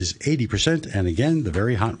is 80%, and again, the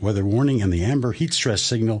very hot weather warning and the amber heat stress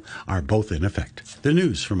signal are both in effect. The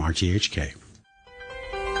news from RTHK.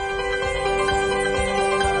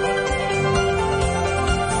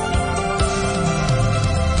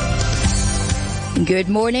 Good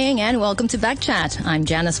morning and welcome to Backchat. I'm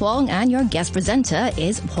Janice Wong and your guest presenter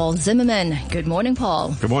is Paul Zimmerman. Good morning,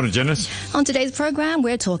 Paul. Good morning, Janice. On today's program,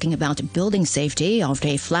 we're talking about building safety after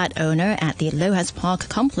a flat owner at the LOHAS Park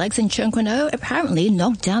complex in Tseung Kwan O apparently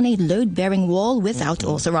knocked down a load-bearing wall without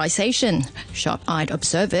authorisation. Sharp-eyed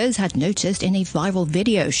observers had noticed in a viral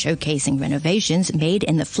video showcasing renovations made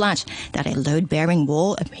in the flat that a load-bearing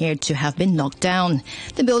wall appeared to have been knocked down.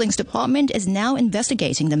 The buildings department is now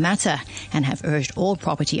investigating the matter and have urged all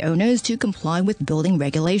property owners to comply with building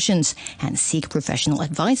regulations and seek professional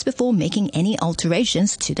advice before making any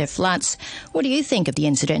alterations to their flats. What do you think of the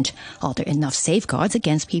incident? Are there enough safeguards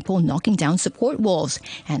against people knocking down support walls?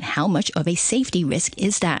 And how much of a safety risk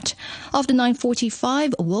is that? After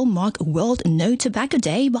 9:45, we'll mark World No Tobacco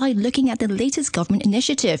Day by looking at the latest government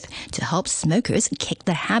initiative to help smokers kick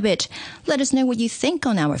the habit. Let us know what you think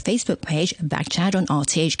on our Facebook page, Backchat on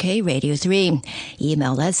RTHK Radio 3.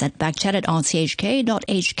 Email us at backchat@rthk.hk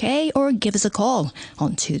or give us a call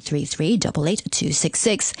on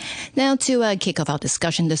 233-88266. Now, to kick off our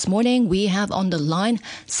discussion this morning, we have on the line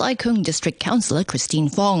Sai Kung District Councillor Christine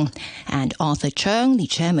Fong and Arthur Cheung, the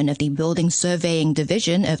chairman of the Building Surveying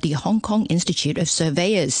Division of the Hong Kong Institute of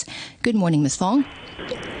Surveyors. Good morning, Ms. Fong.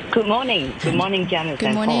 Good morning. Good morning, Janice.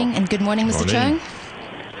 Good morning, and good morning, Mr. Cheung.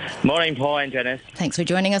 Morning, Paul and Janice. Thanks for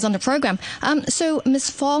joining us on the program. So, Ms.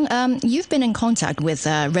 Fong, you've been in contact with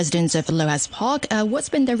residents of LOHAS Park. What's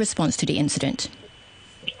been their response to the incident?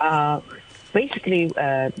 Basically,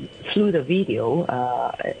 through the video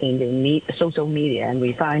in the social media, and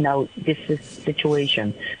we find out this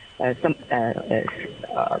situation, some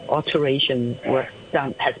alteration work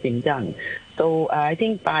has been done. So I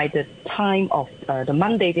think by the time of the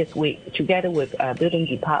Monday this week, together with building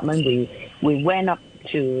department, we went up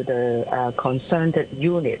to the concerned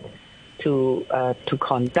unit to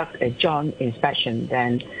conduct a joint inspection.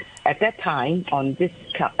 Then at that time, on this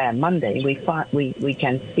Monday, we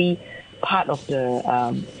can see part of the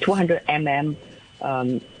 200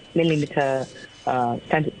 millimeter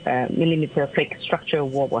thick structural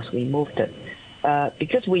wall was removed.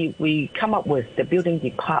 Because we come up with the building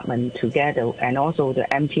department together and also the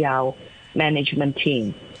MTR management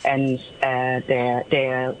team and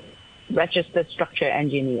their registered structure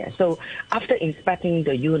engineer. So after inspecting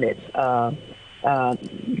the units, the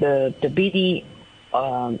BD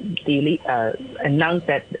announced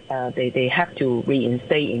that they have to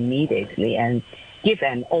reinstate immediately and give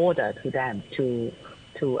an order to them to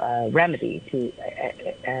remedy to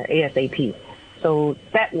ASAP. So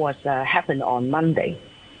that was happened on Monday.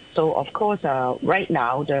 So of course, right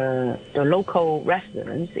now the local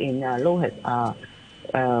residents in LOHAS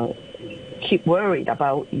keep worried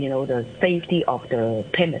about the safety of the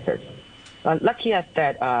premises. Lucky as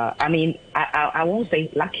that, I won't say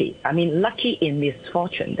lucky. I mean lucky in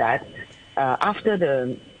misfortune that after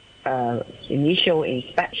the initial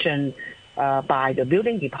inspection by the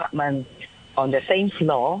building department on the same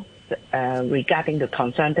floor regarding the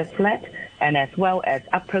concerned flat, and as well as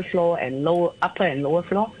upper and lower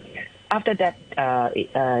floor. After that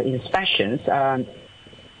inspections,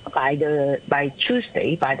 by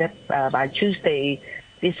Tuesday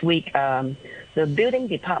this week, the building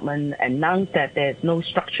department announced that there's no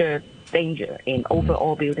structure danger in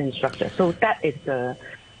overall building structure. So that is the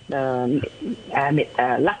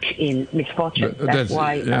luck in misfortune. That's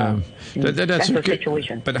why that's the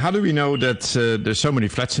situation. But how do we know that there's so many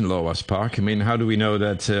flats in LOHAS Park? I mean, how do we know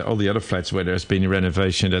that all the other flats where there's been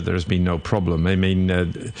renovation that there's been no problem? I mean,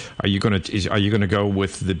 are you going to go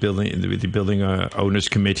with the building owners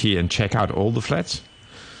committee and check out all the flats?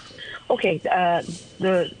 Okay,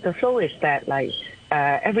 the flow is that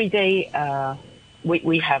every day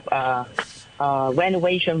we have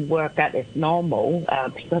renovation work that is normal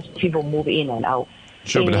because people move in and out.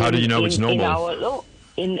 Sure, but how do you know it's normal?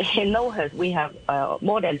 In LOHAS, we have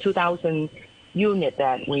more than 2,000 units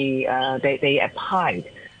that they applied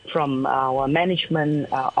from our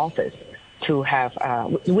management office to have.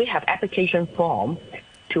 We have application form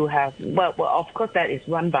to have. Well, of course, that is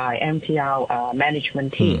run by MTR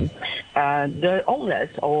management team. The owners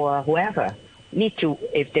or whoever need to,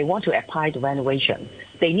 if they want to apply the renovation,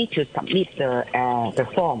 they need to submit the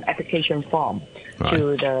form, application form, right,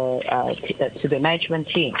 to the management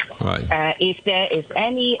team. Right. If there is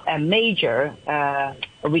any major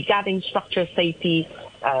regarding structure safety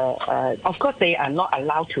of course, they are not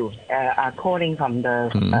allowed to, according from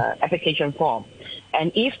the application form.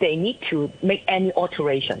 And if they need to make any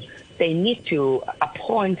alteration, they need to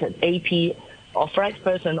appoint an AP authorized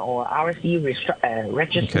person or RSE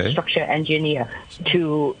registered structural engineer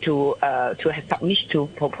to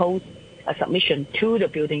propose a submission to the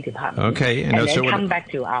building department. Okay, and then come back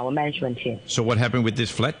to our management team. So what happened with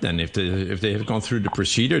this flat then? If they have gone through the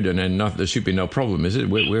procedure, then there should be no problem, is it?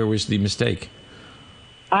 Where was the mistake?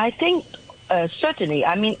 I think certainly.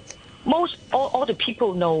 I mean, all the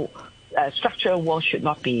people know structural walls should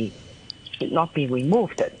not be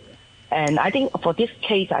removed. And I think for this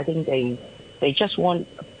case, I think they just want,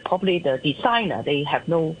 probably the designer, they have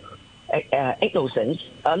no ignorance.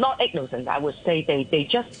 Not ignorance, I would say they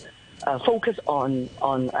just focus on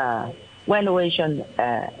renovation,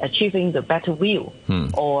 achieving the better view,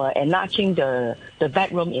 or enlarging the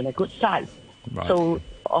bedroom in a good size. Right. So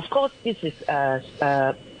of course this is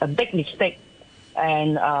a big mistake,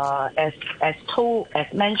 and as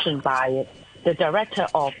mentioned by the director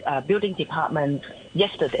of building department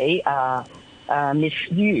yesterday, Ms.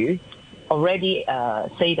 Yu already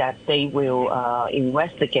say that they will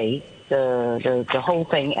investigate the whole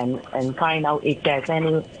thing and find out if there's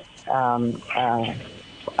any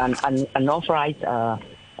unauthorized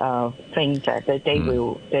things that they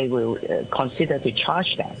will consider to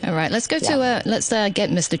charge them. All right, let's go to let's get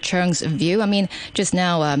Mr. Cheung's view. I mean, just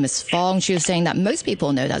now Ms. Fong, she was saying that most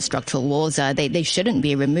people know that structural walls they shouldn't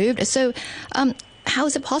be removed. So how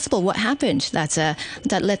is it possible? What happened that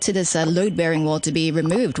led to this load-bearing wall to be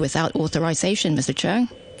removed without authorization, Mr. Cheung?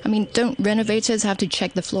 I mean, don't renovators have to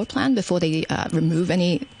check the floor plan before they remove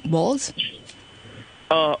any walls?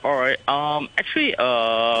 All right. Actually,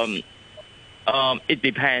 it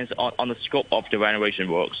depends on the scope of the renovation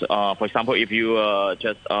works. For example, if you are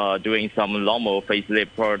just doing some normal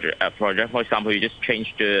facelift project, for example, you just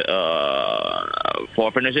change the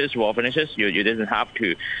floor finishes, wall finishes, you doesn't have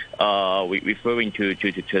to referring to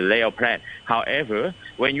layout plan. However,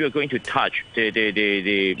 when you are going to touch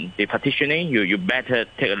the partitioning, you better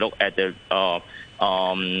take a look at the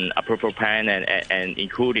approval plan and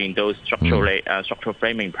including those structural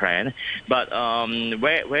framing plan. But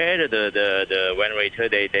where the renovator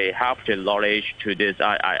they have the knowledge to this,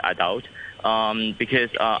 I doubt,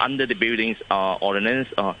 because under the buildings ordinance,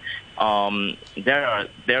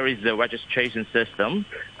 there is a registration system.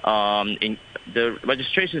 In the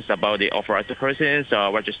registrations about the authorized persons,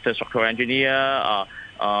 registered structural engineer,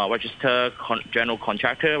 registered general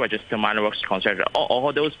contractor, registered minor works contractor.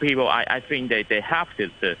 All those people, I think they have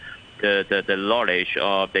the knowledge.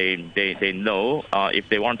 They know if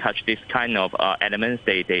they want to touch this kind of elements,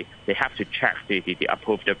 they have to check the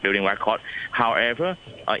approved building record. However,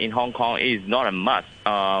 in Hong Kong, it is not a must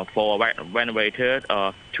for a renovator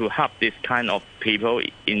to have this kind of people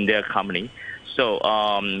in their company.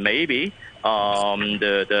 So maybe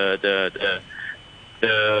the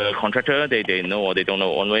contractor, they know or they don't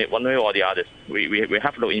know one way or the other. We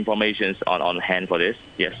have no information on hand for this.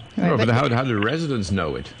 Yes. Right, but how do the residents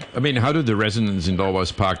know it? I mean, how do the residents in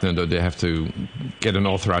LOHAS Park know that they have to get an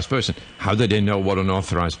authorized person? How do they know what an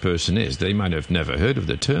authorized person is? They might have never heard of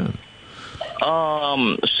the term.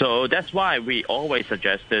 So that's why we always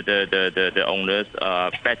suggest the owners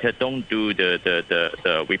better don't do the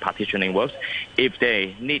repartitioning works. If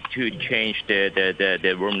they need to change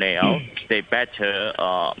the room layout, they better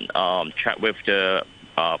check with the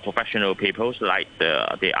professional people like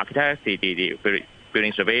the architect, the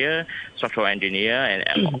building surveyor, structural engineer,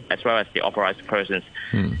 and as well as the authorized persons.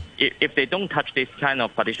 If they don't touch this kind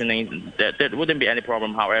of partitioning, that wouldn't be any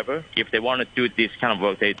problem. However, if they want to do this kind of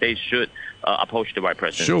work, they should approach the right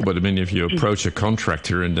person. Sure, but I mean, if you approach a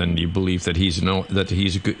contractor and then you believe that he's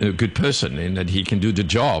a good person and that he can do the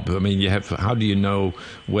job, I mean, how do you know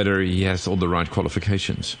whether he has all the right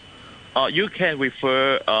qualifications? You can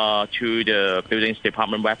refer to the buildings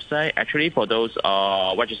department website. Actually, for those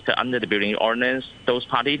registered under the building ordinance, those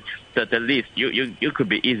parties, the list you could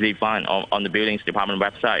be easily find on the buildings department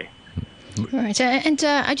website. Right, and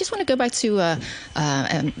I just want to go back to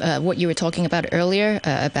what you were talking about earlier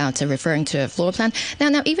about referring to a floor plan.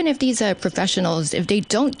 Now, even if these professionals, if they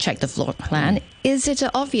don't check the floor plan, is it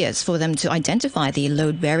obvious for them to identify the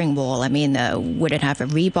load-bearing wall? I mean, would it have a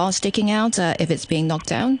rebar sticking out if it's being knocked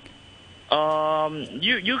down?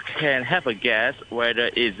 You can have a guess whether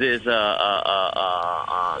is this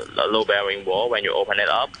a low-bearing wall when you open it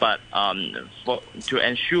up, but to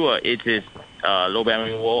ensure it is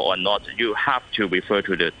low-bearing wall or not, you have to refer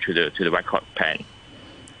to the record plan.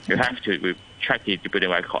 You have to check the building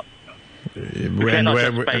record. Where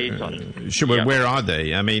are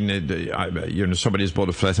they? I mean, somebody's bought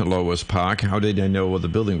a flat in LOHAS Park. How do they know what the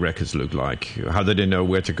building records look like? How do they know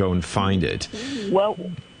where to go and find it? Well,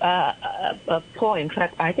 Paul, in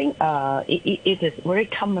fact, I think it is very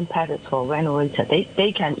common practice for renovators.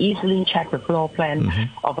 They can easily check the floor plan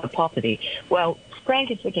of a property. Well,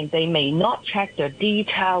 frankly speaking, they may not check the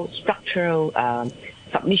detailed structural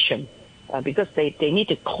submission because they need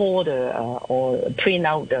to call or print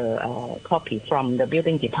out the copy from the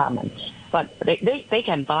building department. But they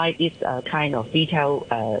can buy this kind of detailed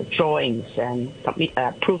drawings and submit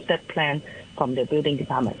proof that plan from the building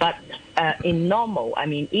department. But in normal, I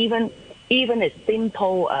mean, even a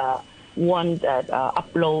simple one that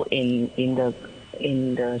upload in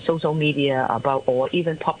the social media about, or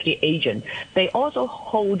even property agent, they also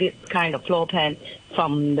hold this kind of floor plan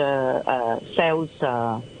from the sales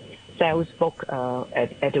book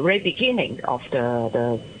at the very beginning of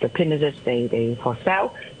the premises they for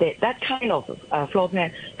sale. That kind of floor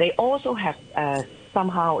plan, they also have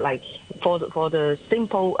somehow, like for the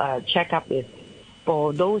simple checkup is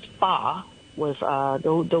for those bar with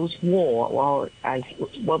those wall,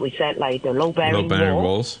 what we said, like the low-bearing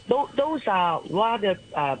walls. Those are rather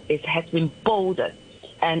it has been bolded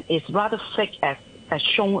and it's rather thick as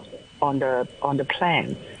shown on the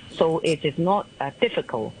plan. So it is not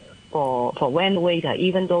difficult for renovator,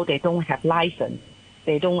 even though they don't have license,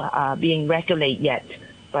 they don't being regulated yet.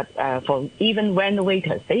 But for even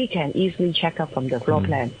renovators, they can easily check up from the floor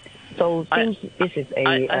plan. So since this is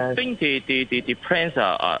I think the plans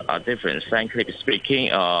are different. Frankly speaking,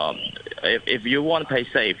 if you want to play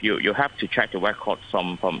safe, you have to check the record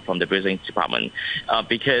from the building department,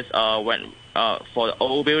 because when for the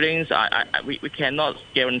old buildings, we cannot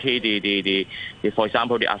guarantee the for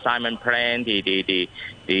example, the assignment plan, the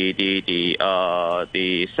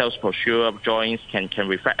sales brochure drawings can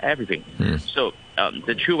reflect everything. So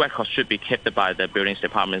the true record should be kept by the building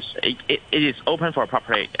departments. It is open for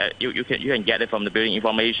public. You can get it from the building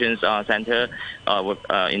information center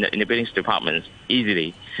in the building departments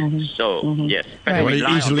easily. So yes, right. Well, it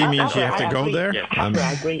easily means you have to go there. Yes.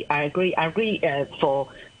 I agree.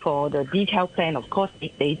 For the detailed plan, of course,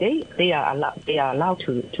 they are allowed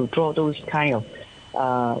to draw those kind of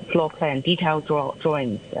floor plan detailed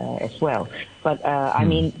drawings as well. But I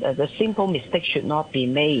mean, the simple mistake should not be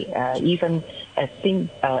made. Even a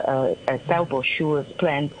sale brochure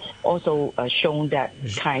plan also shown that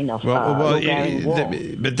kind of low-bearing wall.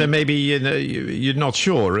 But then maybe you're not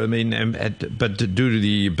sure. I mean, but do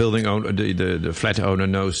the building owner, the flat owner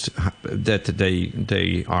knows that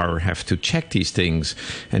they have to check these things,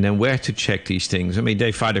 and then where to check these things. I mean,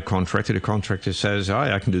 they find a contractor. The contractor says,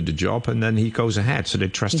 I can do the job, and then he goes ahead. So they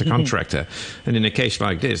trust the contractor. And in a case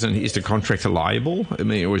like this, then is the contractor liable? I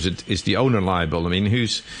mean, or is the owner liable? I mean,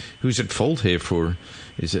 who's at fault here for?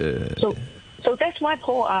 So that's why,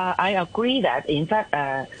 Paul, I agree that in fact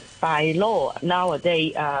by law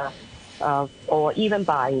nowadays, or even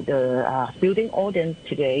by the building ordinance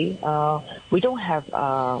today, we don't have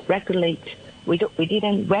we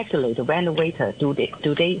didn't regulate the renovator. Do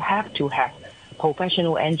they have to have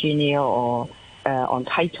professional engineer or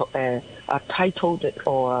titled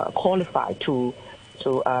or qualified to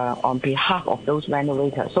on behalf of those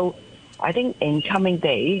renovators? So I think in coming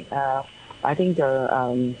day, I think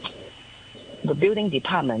the building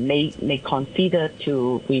department may consider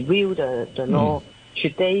to review the law.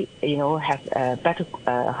 Should they have better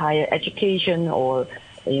higher education or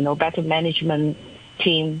better management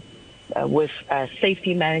team with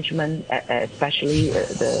safety management, especially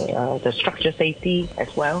the structure safety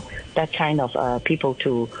as well. That kind of people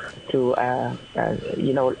to as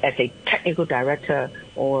a technical director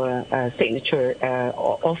or signature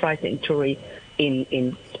or authorized signatory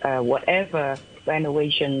in whatever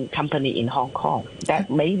renovation company in Hong Kong. That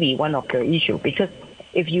may be one of the issues, because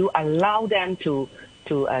if you allow them to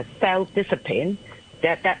self-discipline,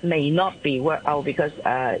 that may not be worked out, because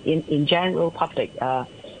in general public,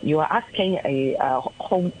 you are asking a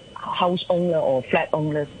house owner or flat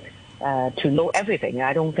owners to know everything.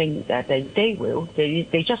 I don't think that they will.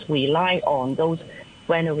 They just rely on those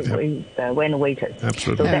renovators.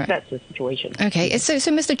 Absolutely. So that's the situation. Okay, so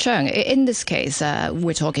Mr. Cheung, in this case,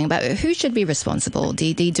 we're talking about who should be responsible.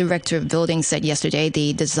 The director of building said yesterday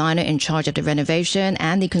the designer in charge of the renovation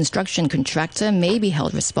and the construction contractor may be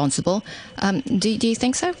held responsible. Do you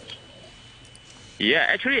think so? Yeah,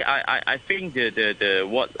 actually, I think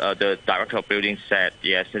what the director of building said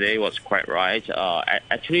yesterday was quite right.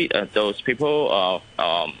 Actually, those people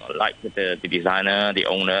like the designer, the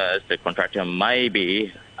owners, the contractor may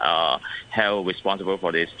be held responsible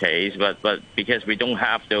for this case, but because we don't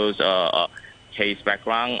have those case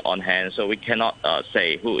background on hand, so we cannot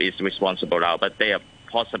say who is responsible now, but they are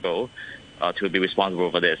possible to be responsible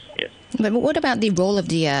for this, yes. But what about the role of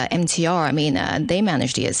the MTR? I mean, they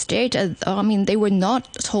manage the estate. I mean, they were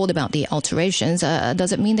not told about the alterations.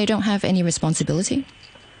 Does it mean they don't have any responsibility?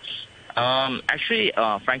 Actually,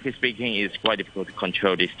 frankly speaking, it's quite difficult to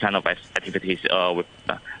control these kind of activities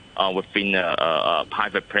within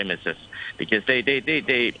private premises, because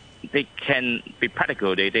they can be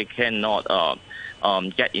practical. They cannot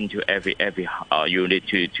get into every unit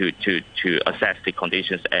to assess the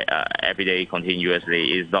conditions every day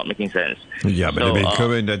continuously. Is not making sense. Yeah, but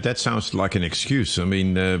so, I mean, that sounds like an excuse. I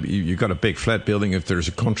mean, you got a big flat building. If there's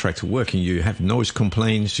a contractor working, you have noise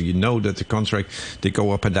complaints. You know that the contract, they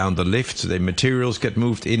go up and down the lifts. The materials get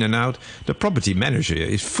moved in and out. The property manager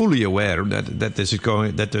is fully aware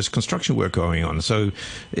that there's construction work going on. So,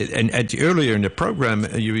 and earlier in the program,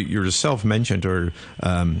 you yourself mentioned, or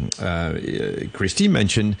Christine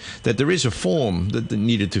mentioned, that there is a form that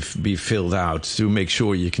needed to be filled out to make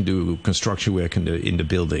sure you can do construction work in the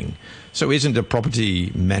building. So isn't the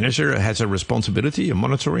property manager has a responsibility of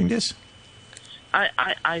monitoring this?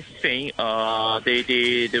 I think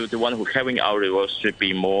the one who carrying out the work should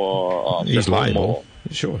be more. He's liable.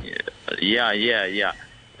 Sure. Yeah.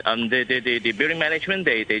 The building management,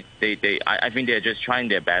 I think they're just trying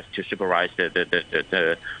their best to supervise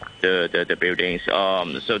the buildings.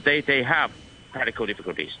 So they have practical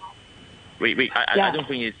difficulties. I don't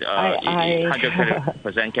think it's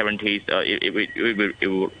 100% guarantees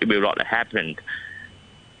it will not happen.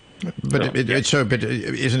 But but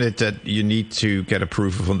isn't it that you need to get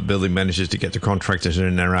approval from the building managers to get the contractors in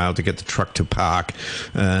and out, to get the truck to park,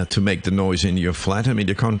 to make the noise in your flat? I mean,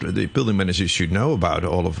 the building managers should know about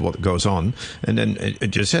all of what goes on. And then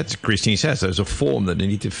Christine says, there's a form that they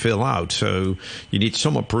need to fill out. So you need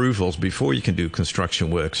some approvals before you can do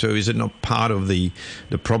construction work. So is it not part of the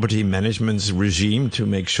property management's regime to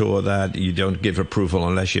make sure that you don't give approval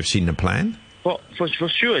unless you've seen the plan? Well, for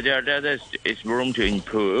sure, there is room to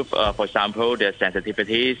improve. For example, the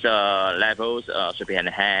sensitivities levels should be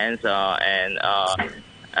enhanced, and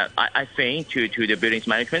I think to the buildings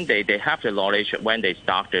management, they have the knowledge when they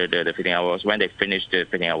start the fitting hours, when they finish the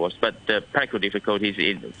fitting hours. But the practical difficulties,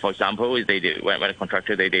 for example, is when the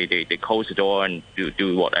contractor they close the door and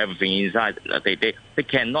do whatever thing inside, they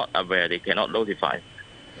cannot aware, they cannot notify.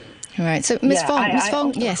 All right. So, Ms.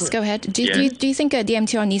 Fong, yes, go ahead. Do you think the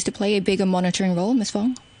MTR needs to play a bigger monitoring role, Ms.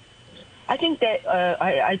 Fong? I think that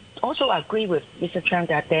I also agree with Mr. Chang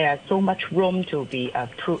that there is so much room to be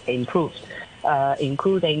improved,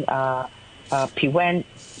 including prevent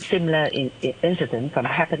similar incidents from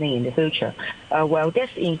happening in the future. Well, this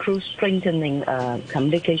includes strengthening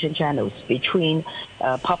communication channels between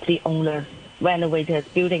property owners, renovators,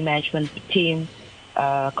 building management team,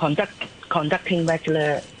 conducting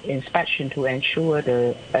regular inspection to ensure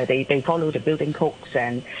they follow the building codes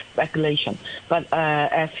and regulation. But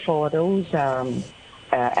as for those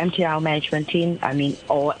MTR management team, I mean,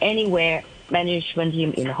 or anywhere management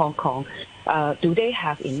team in Hong Kong, do they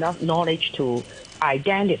have enough knowledge to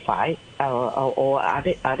identify, or are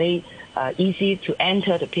they easy to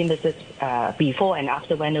enter the premises before and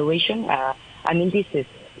after renovation? I mean, this is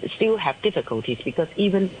still have difficulties, because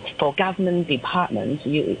even for government departments,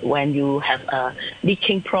 when you have a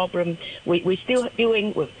leaking problem, we still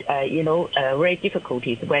dealing with very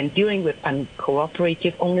difficulties when dealing with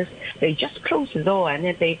uncooperative owners. They just close the door, and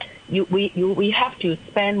then we have to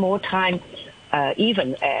spend more time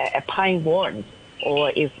even applying warrants,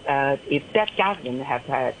 or if that government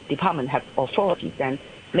department have authorities, then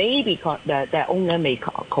maybe the owner may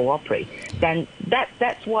cooperate. Then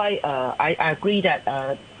that's why I agree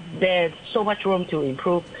that there's so much room to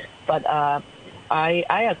improve. But I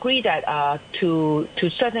agree that to a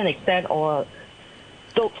certain extent, or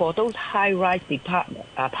for those high-rise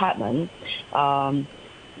apartments,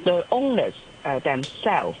 the owners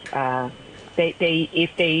themselves,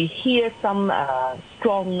 if they hear some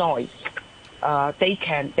strong noise, they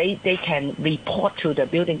can report to the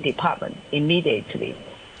building department immediately.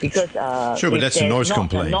 Because sure, but that's a noise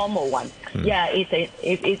complaint. A normal one. Yeah, if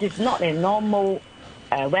it is not a normal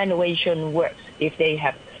renovation works, if they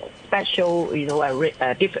have special,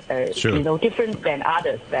 different than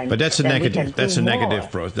others. But that's a negative. That's a negative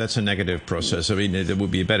process. That's a negative process. I mean, it would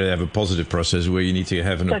be better to have a positive process where you need to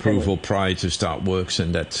have an approval prior to start works,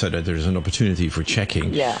 and so that there's an opportunity for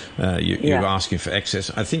checking. Yeah. You're asking for access.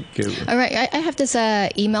 I think. All right. I have this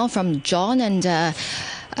email from John, and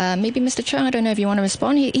Maybe Mr. Chung, I don't know if you want to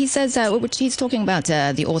respond. He says, he's talking about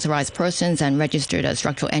the authorized persons and registered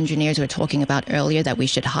structural engineers we were talking about earlier that we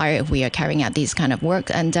should hire if we are carrying out these kind of work.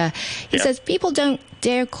 And he says people don't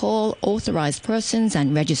dare call authorized persons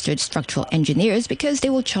and registered structural engineers because they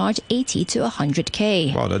will charge 80 to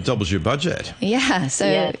 100K. Well, that doubles your budget. Yeah,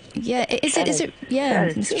 so, is it,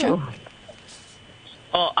 Mr. Chung?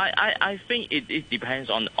 I think it depends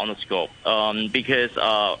on the scope. Because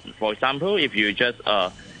for example, if you just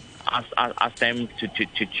ask them to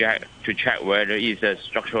check whether it's a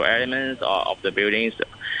structural elements of the buildings,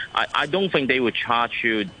 I don't think they would charge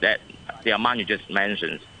you that the amount you just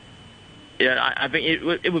mentioned. Yeah, I think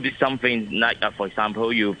it would be something like, for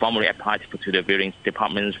example, you formally apply to the buildings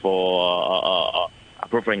departments for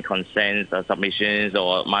approving consents, submissions,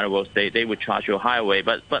 or minor works. They would charge you a higher way.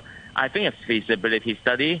 But I think a feasibility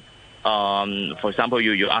study, for example,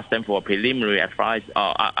 you ask them for a preliminary advice,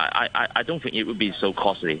 I don't think it would be so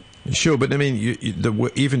costly. Sure, but I mean,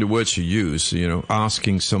 even the words you use,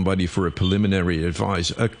 asking somebody for a preliminary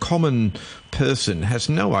advice, a common person has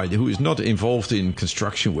no idea, who is not involved in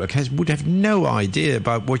construction work, would have no idea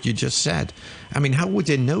about what you just said. I mean, how would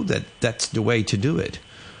they know that that's the way to do it?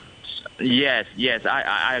 Yes,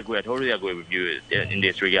 I agree. I totally agree with you in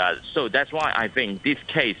this regard. So that's why I think this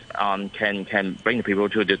case can bring people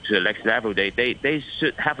to the next level. They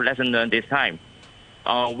should have lesson learned this time.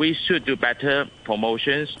 We should do better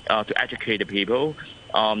promotions to educate the people.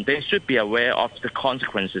 They should be aware of the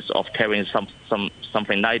consequences of carrying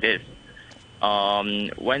something like this.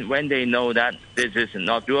 When they know that this is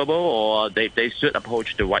not doable, or they should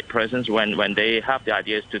approach the right persons when they have the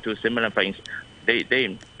ideas to do similar things.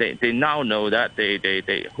 They now know that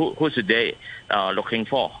who should they looking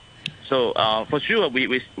for. So for sure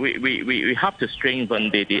we have to strengthen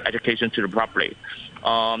the education to the public.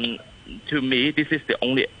 To me, this is the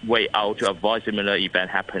only way out to avoid similar event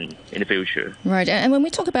happen in the future. Right, and when we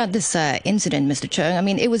talk about this incident, Mr. Chung, I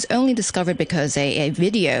mean, it was only discovered because a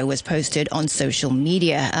video was posted on social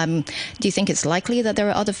media. Do you think it's likely that there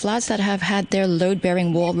are other flats that have had their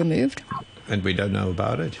load-bearing wall removed? And we don't know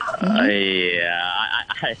about it. I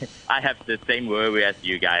have the same worry as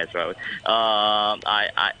you guys as well.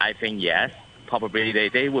 I think yes, probably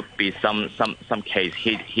they would be some case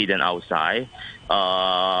hidden outside.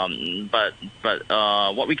 But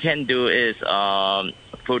what we can do is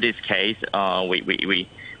for this case,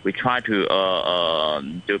 we try to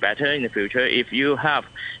do better in the future. If you have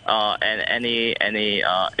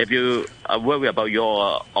if you worry about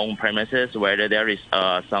your own premises, whether there is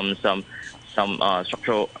some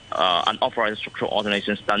structural unauthorized structural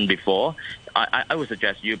alterations done before, I would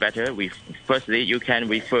suggest you better. Firstly, you can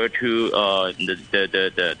refer to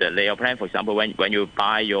the layout plan. For example, when you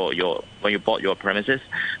buy when you bought your premises,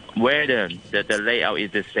 where the layout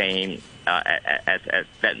is the same as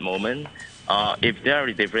that moment. If there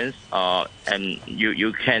is a difference, and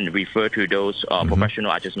you can refer to those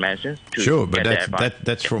professional I just mentioned. Sure, but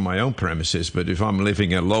that's for my own premises. But if I'm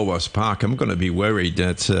living at LOHAS Park, I'm going to be worried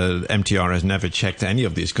that MTR has never checked any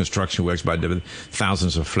of these construction works by the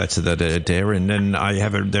thousands of flats that are there, and then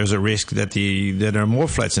there's a risk that there are more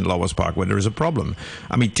flats in LOHAS Park where there is a problem.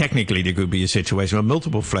 I mean, technically, there could be a situation where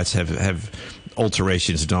multiple flats have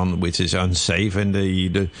alterations done which is unsafe, and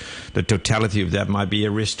the totality of that might be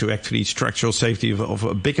a risk to actually structural safety of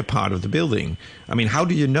a bigger part of the building. I mean, how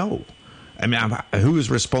do you know? I mean, who is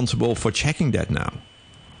responsible for checking that now?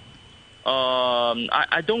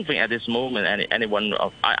 I don't think at this moment anyone.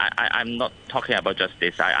 I'm not talking about just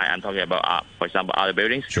this. I'm talking about, for example, other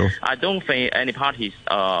buildings. Sure. I don't think any parties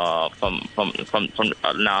from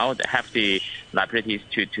now have the liabilities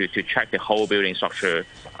to check the whole building structure.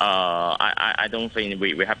 I don't think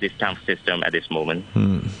we have this kind of system at this moment.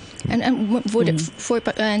 And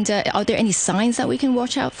are there any signs that we can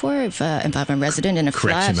watch out for if I'm a resident in a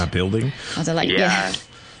flat? Cracks in that building.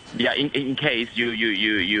 Yeah, in case you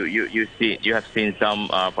have seen some,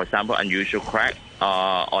 for example, unusual cracks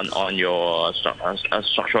on your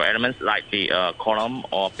structural elements like the column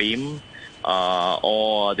or beam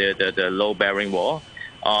or the load-bearing wall.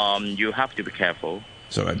 You have to be careful.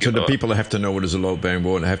 So the people have to know what is a load-bearing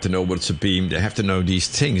wall, and they have to know what's a beam. They have to know these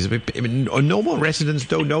things. I mean, normal residents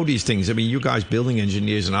don't know these things. I mean, you guys, building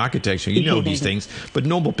engineers and architects, you know these things. But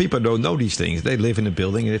normal people don't know these things. They live in a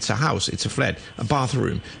building, and it's a house, it's a flat, a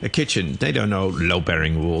bathroom, a kitchen. They don't know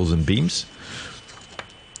load-bearing walls and beams.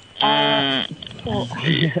 I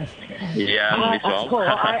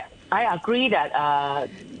agree that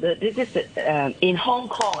this is in Hong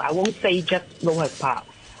Kong. I won't say just LOHAS Park.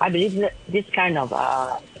 I believe that this kind of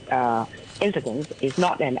incident is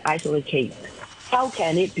not an isolated case. how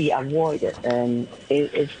can it be avoided? And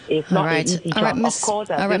it's not an easy job. All right, Ms. Of course,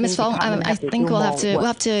 all right, Ms. Fong. I think we'll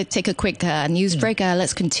have to take a quick news break.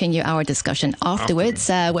 Let's continue our discussion afterwards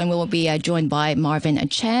when we will be joined by Marvin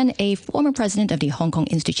Chan, a former president of the Hong Kong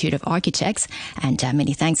Institute of Architects. And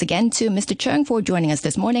many thanks again to Mr. Cheung for joining us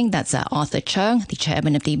this morning. That's Arthur Cheung, the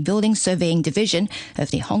chairman of the Building Surveying Division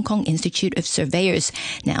of the Hong Kong Institute of Surveyors.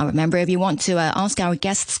 Now, remember, if you want to ask our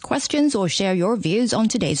guests questions or share your views on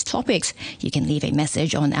today's topics, you can leave a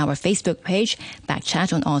message on our Facebook page,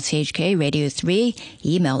 Backchat on RTHK Radio 3,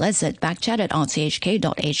 email us at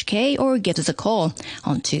backchat@rthk.hk, or give us a call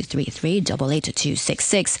on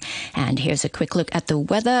 233-88266. And here's a quick look at the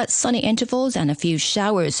weather. Sunny intervals and a few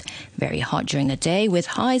showers. Very hot during the day with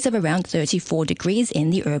highs of around 34 degrees in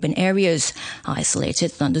the urban areas.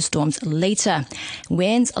 Isolated thunderstorms later.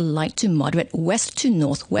 Winds light to moderate west to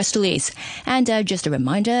northwesterlies. And just a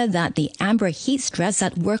reminder that the amber heat stress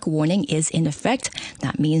at work warning is in effect.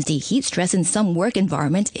 That means the heat stress in some work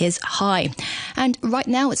environment is high. And right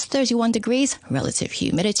now it's 31 degrees, relative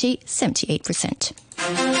humidity 78%.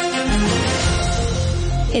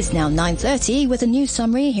 It's now 9:30 with a news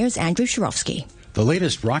summary. Here's Andrew Shirovsky. The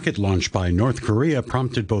latest rocket launch by North Korea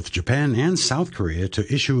prompted both Japan and South Korea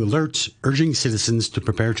to issue alerts urging citizens to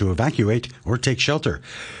prepare to evacuate or take shelter.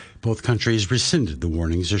 Both countries rescinded the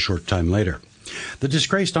warnings a short time later. The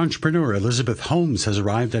disgraced entrepreneur Elizabeth Holmes has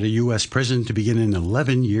arrived at a U.S. prison to begin an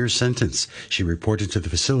 11-year sentence. She reported to the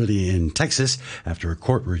facility in Texas after a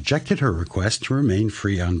court rejected her request to remain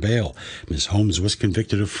free on bail. Ms. Holmes was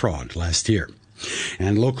convicted of fraud last year.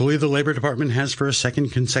 And locally, the Labor Department has for a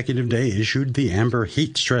second consecutive day issued the amber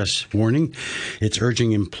heat stress warning. It's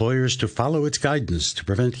urging employers to follow its guidance to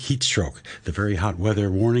prevent heat stroke. The very hot weather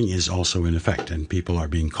warning is also in effect, and people are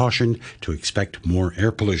being cautioned to expect more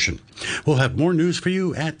air pollution. We'll have more news for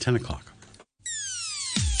you at 10 o'clock.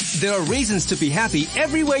 There are reasons to be happy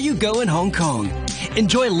everywhere you go in Hong Kong.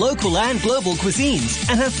 Enjoy local and global cuisines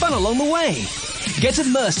and have fun along the way. Get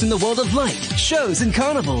immersed in the world of light, shows and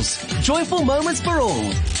carnivals. Joyful moments for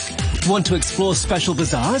all. Want to explore special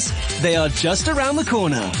bazaars? They are just around the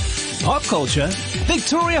corner. Pop culture?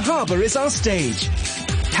 Victoria Harbour is our stage.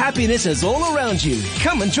 Happiness is all around you.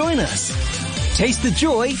 Come and join us. Taste the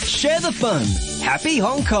joy, share the fun. Happy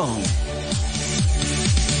Hong Kong.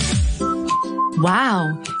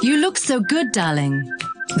 Wow, you look so good, darling.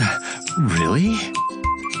 Really?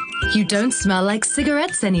 You don't smell like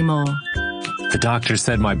cigarettes anymore. The doctor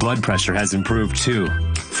said my blood pressure has improved too.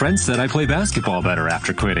 Friends said I play basketball better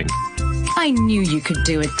after quitting. I knew you could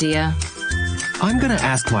do it, dear. I'm gonna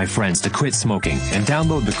ask my friends to quit smoking and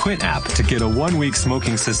download the Quit app to get a 1-week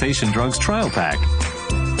smoking cessation drugs trial pack.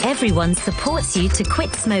 Everyone supports you to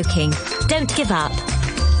quit smoking. Don't give up.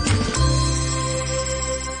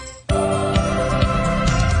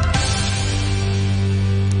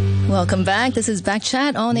 Welcome back. This is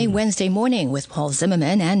Backchat on a Wednesday morning with Paul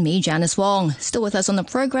Zimmerman and me, Janice Wong. Still with us on the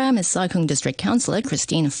program is Sai Kung District Councillor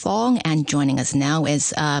Christine Fong, and joining us now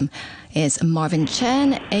is Marvin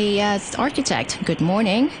Chen, a architect. Good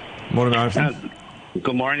morning. Morning, Marvin.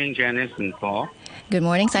 Good morning, Janice and Paul. Good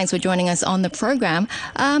morning. Thanks for joining us on the program.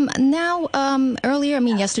 Earlier,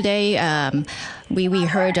 yesterday, we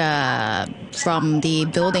heard from the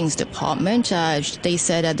buildings department. They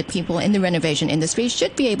said that the people in the renovation industry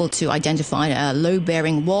should be able to identify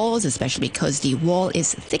load-bearing walls, especially because the wall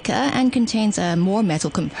is thicker and contains more metal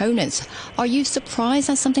components. Are you surprised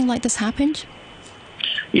that something like this happened?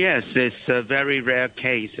 Yes, it's a very rare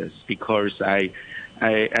cases because I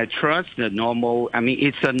trust the normal.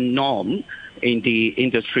 It's a norm in the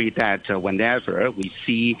industry that whenever we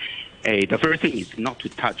see the first thing is not to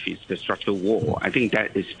touch the structural wall. I think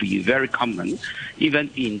that is very common,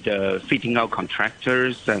 even in the fitting out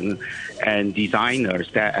contractors and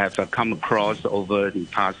designers that have come across over the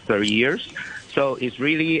past 30 years. So it's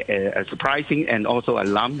really surprising and also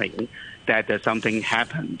alarming that something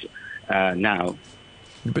happened now.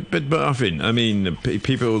 But Marvin,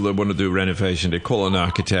 people that want to do renovation, they call an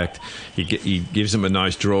architect. He gives them a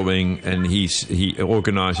nice drawing, and he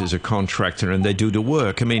organises a contractor, and they do the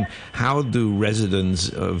work. How do residents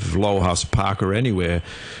of LOHAS Park or anywhere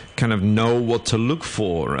kind of know what to look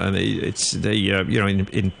for? And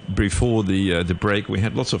before the break, we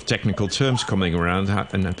had lots of technical terms coming around,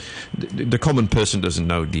 and the common person doesn't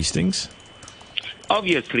know these things.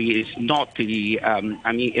 Obviously, it's not the.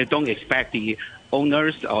 Don't expect the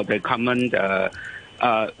owners or the common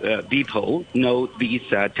people know these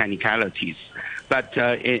technicalities. But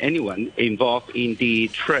anyone involved in the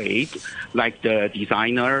trade, like the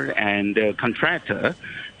designer and the contractor,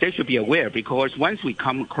 they should be aware, because once we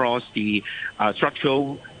come across the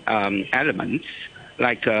structural elements,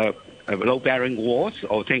 like load-bearing walls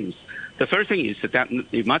or things. The first thing is that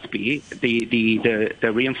it must be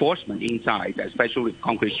the reinforcement inside, especially with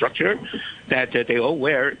concrete structure, that they're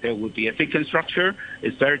aware there will be a thickened structure.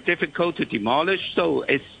 It's very difficult to demolish. So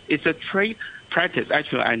it's a trade practice.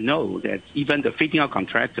 Actually, I know that even the fitting out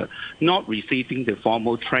contractor not receiving the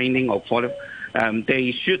formal training or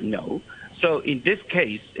they should know. So in this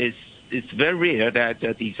case, it's very rare that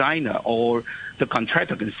the designer or the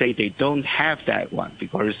contractor can say they don't have that one,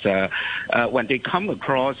 because when they come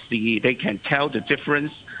across they can tell the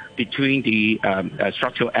difference between the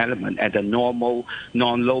structural element and the normal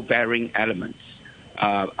non-load-bearing elements.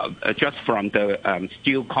 Just from the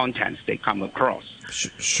steel contents they come across.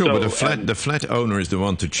 Sure, so, but the flat owner is the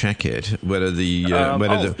one to check it.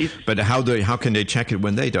 But how can they check it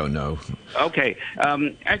when they don't know? Okay,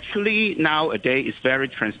 actually nowadays it's very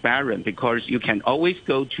transparent, because you can always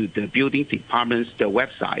go to the building department's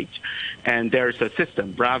website, and there's a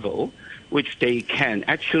system, Bravo, which they can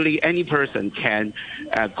actually, any person can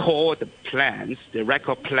call the plans, the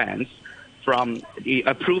record plans, from the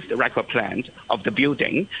approved record plan of the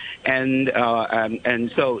building, and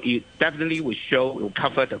so it definitely will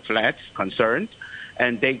cover the flats concerned,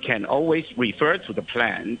 and they can always refer to the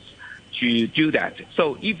plans to do that.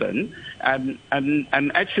 So even I'm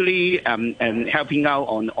actually helping out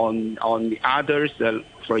on the others,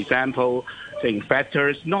 for example, the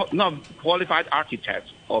inspectors, not qualified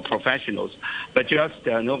architects or professionals, but just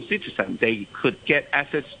normal citizens. They could get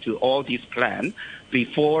access to all these plans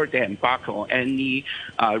before they embark on any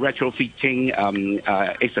retrofitting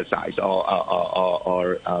exercise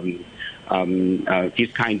or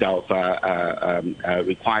this kind of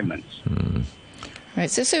requirements. Right.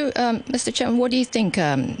 So, Mr. Chen, what do you think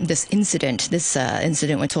this incident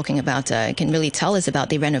we're talking about, can really tell us about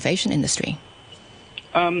the renovation industry?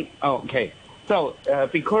 Okay. So,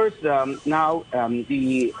 because now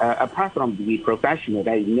apart from the professional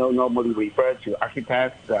that normally refer to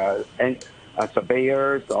architects and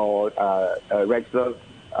surveyors or regular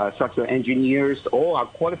structural engineers, all are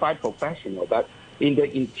qualified professionals, but in the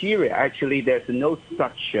interior, actually, there's no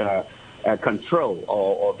such control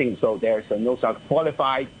or thing. So there's no such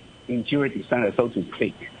qualified interior designer, so to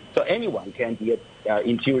speak. So anyone can be an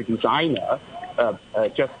interior designer,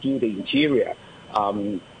 just do the interior.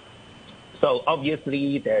 So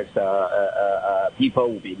obviously, there's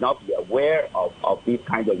people will not be aware of this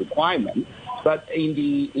kind of requirement. But in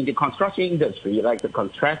the construction industry, like the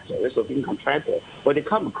contractors or being contractors, when they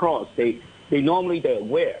come across, they're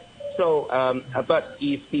aware. So, but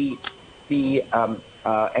if the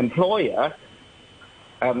employer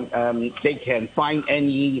they can find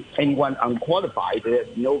anyone unqualified,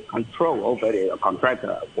 there's no control over the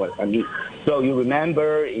contractor. So you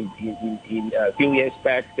remember in a few years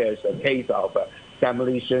back, there's a case of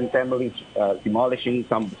demolishing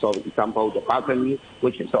some sort of example, the balcony,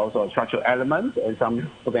 which is also a structural element, and some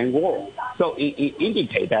surveying wall. So it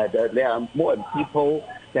indicates that there are more people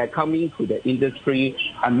that come into the industry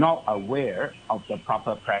are not aware of the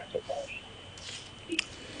proper practice.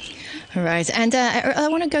 All right, and I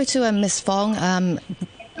want to go to Ms. Fong.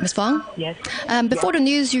 Ms. Fong? Yes. Before the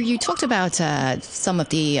news, you talked about some of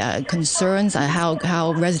the concerns,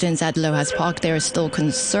 how residents at LOHAS Park, they're still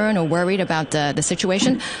concerned or worried about the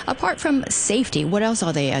situation. Apart from safety, what else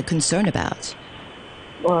are they concerned about?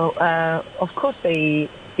 Well, of course, the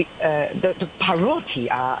priority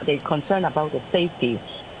are they concerned about the safety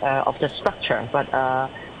of the structure, but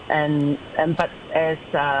and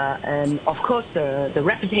of course the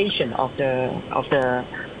reputation of the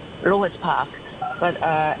LOHAS Park. But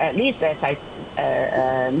at least as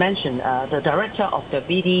I mentioned, the director of the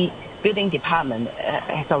building department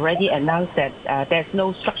has already announced that there's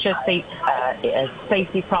no structure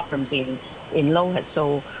safety problems in LOHAS.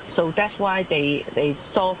 So that's why they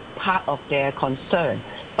solve part of their concern.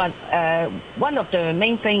 But one of the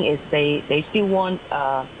main thing is they still want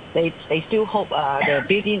they still hope the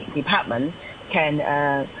building department can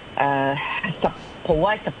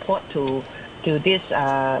provide support to this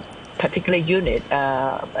particular unit,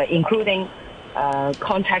 including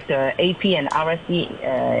contact the AP and RSE,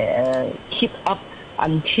 keep up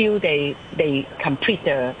until they complete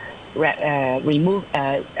the remove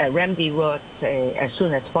remedy work as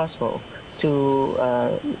soon as possible to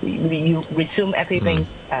resume everything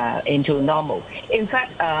into normal. In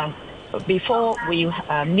fact, before we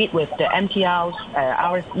meet with the MTR's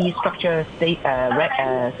RSE structure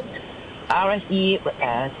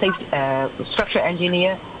structure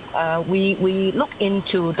engineer, we look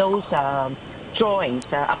into those drawings,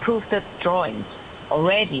 approved drawings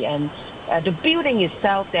already, and the building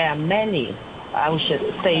itself, there are many, I should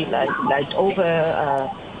say, like over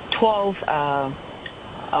 12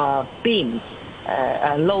 beams,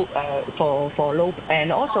 low for low,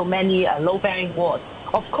 and also many low-bearing walls.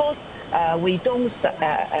 Of course, we don't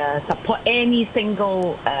support any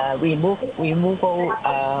single removable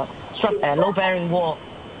low-bearing wall.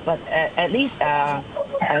 But at least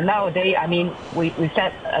nowadays, I mean, we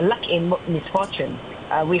said luck in misfortune.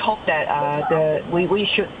 We hope that we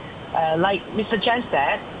should, like Mr. Chen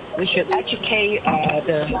said, we should educate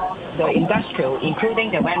the industrial,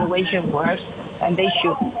 including the renovation works, and they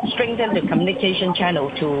should strengthen the communication channel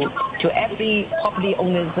to every property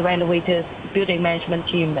owners, renovators, building management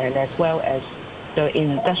team, and as well as the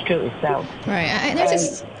industrial itself. Right. I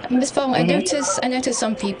noticed, Ms. Fong, I noticed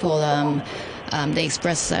some people. They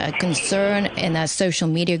express concern in a social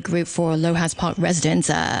media group for LOHAS Park residents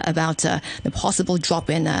about the possible drop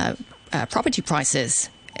in property prices.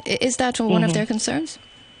 Is that one of their concerns?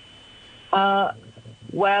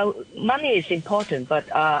 Well, money is important, but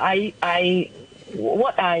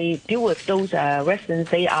what I deal with those residents,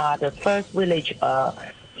 they are the first village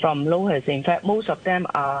from LOHAS. In fact, most of them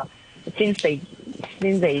are since they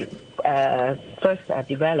first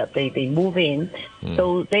developed, they move in,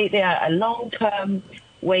 so they are a long-term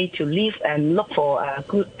way to live and look for a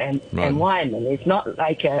good environment. It's not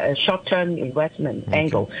like a short-term investment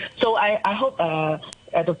angle. So I hope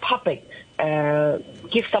the public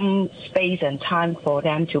give some space and time for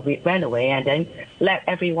them to renovate and then let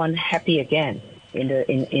everyone happy again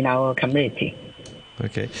in our community.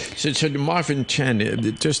 Okay. So Marvin Chen,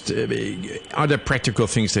 just are there practical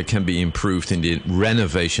things that can be improved in the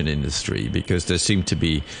renovation industry? Because there seem to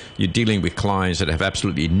be, you're dealing with clients that have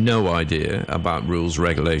absolutely no idea about rules,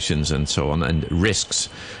 regulations, and so on, and risks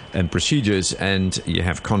and procedures, and you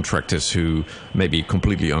have contractors who may be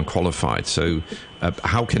completely unqualified. So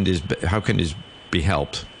how can this be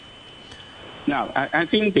helped? Now, I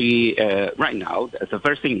think right now, the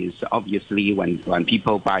first thing is obviously when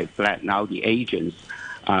people buy a flat, now the agents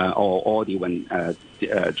or the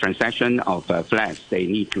transaction of flats, they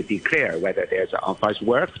need to declare whether there's office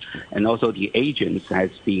work, and also the agents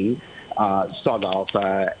has been sort of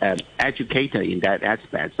educated in that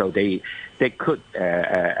aspect, so they could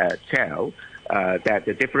tell that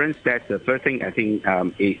the difference. That's the first thing. I think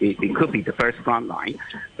it could be the first front line,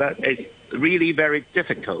 but it's really very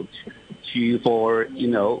difficult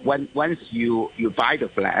once you buy the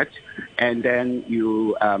flat and then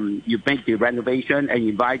you make the renovation and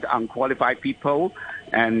invite unqualified people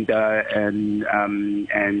and to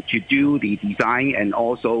do the design and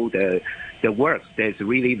also the works. That's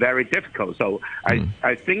really very difficult. So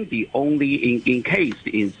I think the only in case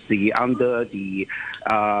is under the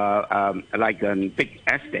big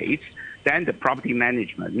estates, then the property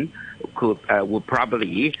management would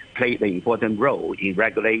probably play an important role in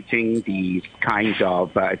regulating these kinds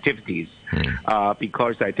of activities.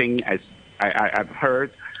 Because I think, as I've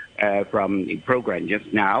heard from the program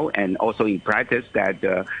just now, and also in practice, that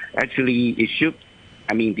actually it should.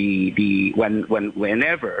 I mean,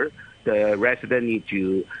 whenever the resident need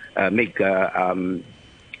to make a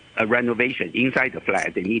renovation inside the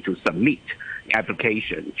flat, they need to submit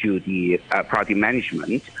application to the property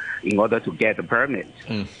management in order to get a permit.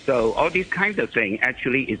 So all these kinds of things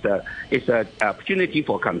actually is a opportunity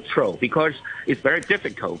for control, because it's very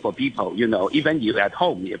difficult for people, even you at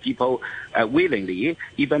home, if people willingly,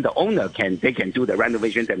 even the owner can do the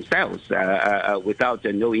renovation themselves without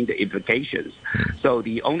knowing the implications. So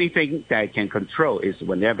the only thing that can control is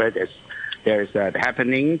whenever there's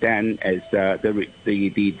happening, then as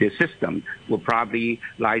the system will probably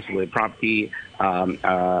lies with property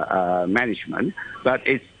management. But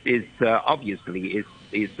it's obviously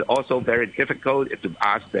it's also very difficult to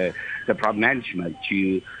ask the property management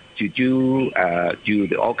to do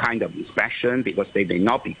all kind of inspection, because they may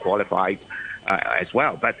not be qualified as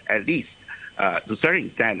well. But at least to a certain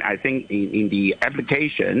extent, I think in the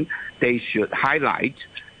application they should highlight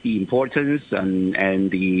the importance and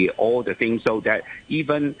all the things, so that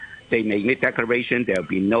even they may make declaration, there will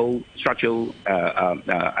be no structural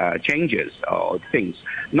changes or things.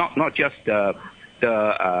 Not just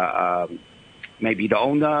maybe the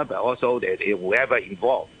owner, but also whoever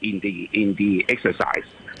involved in the exercise.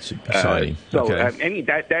 I mean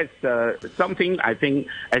that's something I think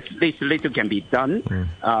at least little can be done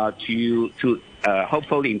to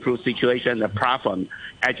hopefully improve situation, apart from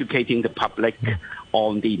educating the public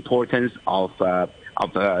on the importance of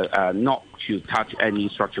of not to touch any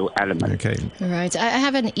structural element. Okay. All right. I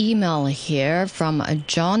have an email here from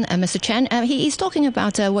John. Mr. Chen, he's talking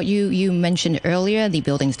about what you mentioned earlier, the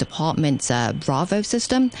Buildings Department's Bravo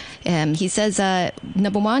system. He says,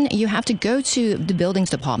 number one, you have to go to the Buildings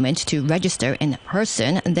Department to register in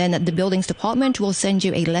person, and then the Buildings Department will send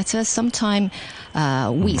you a letter sometime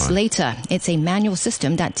weeks later. It's a manual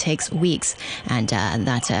system that takes weeks, and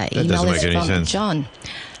that email is from John.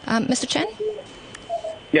 Mr. Chen?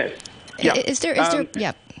 Yes. Yeah. Is there?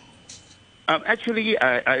 Yeah. Actually,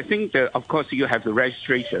 I think that, of course, you have the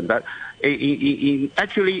registration, but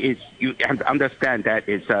actually, you have to understand that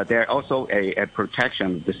there also a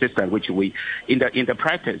protection of the system, which we in the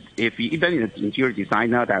practice, if even in the interior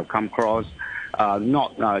designer that have come across.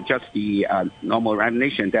 Not just the normal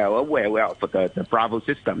examination, they are aware of the Bravo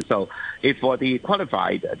system. So if for the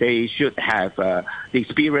qualified, they should have the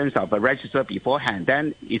experience of a register beforehand.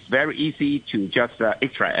 Then it's very easy to just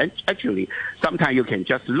extract. Actually, sometimes you can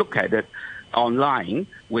just look at it online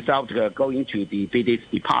without going to the buildings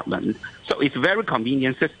department. So it's a very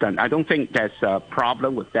convenient system. I don't think there's a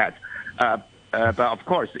problem with that. But of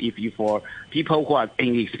course, if you for people who are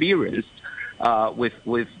inexperienced,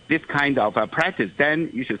 with this kind of practice,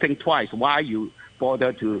 then you should think twice why you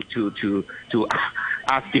bother to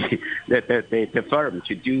ask the firm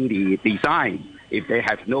to do the design if they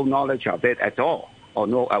have no knowledge of it at all or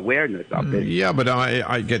no awareness of it. Yeah, but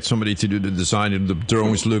I get somebody to do the design and the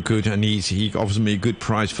drawings look good, and he offers me a good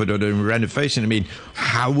price for the renovation. I mean,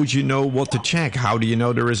 how would you know what to check? How do you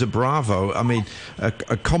know there is a Bravo? I mean, a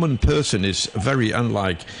common person is very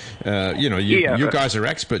unlike, you guys are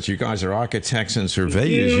experts, you guys are architects and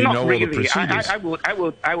surveyors, you know really. all the procedures.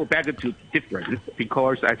 I would beg to differ,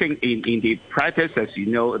 because I think in the practice, as you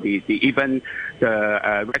know, even the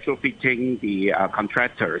retrofitting, the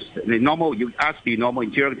contractors, you ask the normal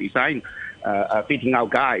interior design fitting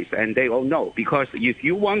out guys, and they all know, because if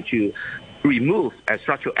you want to remove a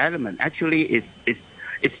structural element, actually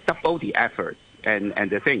it's double the effort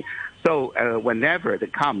and the thing. So whenever they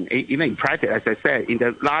come, even in practice, as I said, in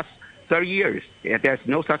the last 30 years, there's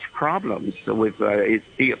no such problems with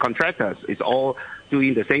the contractors. It's all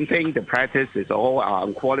doing the same thing. The practice is all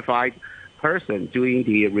unqualified person doing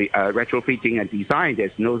the retrofitting and design.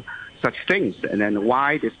 There's no such things, and then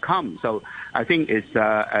why this comes. So I think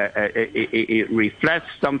it reflects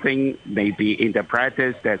something maybe in the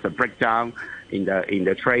practice. There's a breakdown in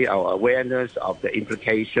the trade or awareness of the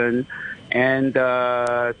implication, and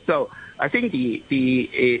so I think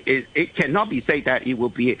it cannot be said that it will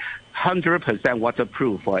be 100%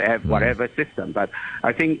 waterproof for whatever system, but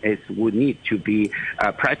I think it would need to be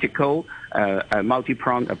a practical, a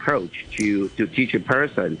multi-pronged approach to teach a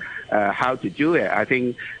person how to do it. I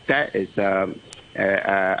think that is a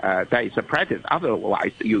practice.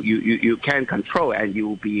 Otherwise, you can control, and you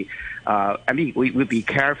will be. We will be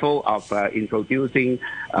careful of introducing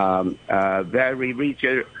very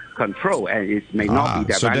rigid control, and it may not be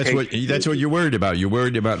that. So that's what you're worried about. You're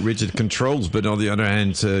worried about rigid controls, but on the other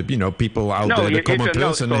hand, people out there, the common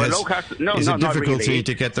person has a difficulty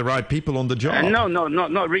to get the right people on the job.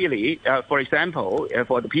 Not really. For example,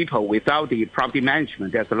 for the people without the property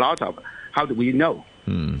management, there's a lot of how do we know?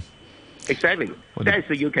 Exactly.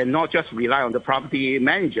 You cannot just rely on the property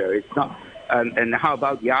manager. It's not. And how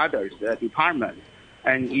about the others, the department?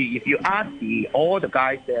 And if you ask all the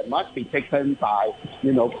guys that must be taken by,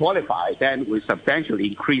 qualified, then we substantially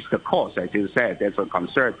increase the cost. As you said, there's a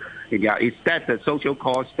concern. Is that the social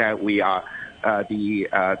cost that we are,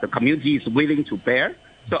 the community is willing to bear?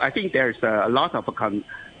 So I think there's a lot of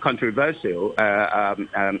controversial.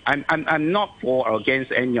 I'm not for or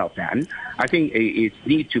against any of them. I think it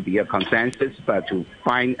needs to be a consensus, but to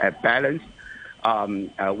find a balanced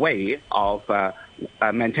way of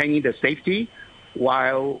maintaining the safety,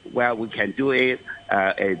 while we can do it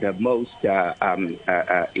in the most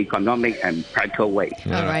economic and practical way.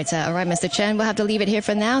 All right, Mr. Chen, we'll have to leave it here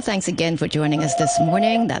for now. Thanks again for joining us this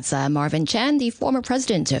morning. That's Marvin Chan, the former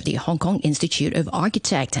president of the Hong Kong Institute of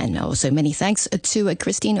Architects, and also many thanks to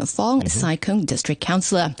Christine Fong, Sai Kung District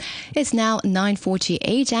Councillor. It's now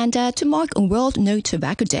 9:48, and to mark World No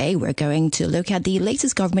Tobacco Day, we're going to look at the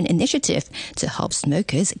latest government initiative to help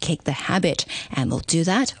smokers kick the habit, and we'll do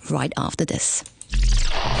that right after this.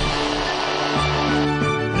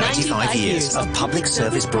 95 years of public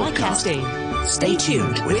service broadcasting. Stay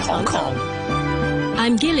tuned with Hong Kong.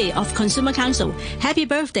 I'm Gilly of Consumer Council. Happy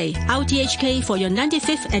birthday, RTHK, for your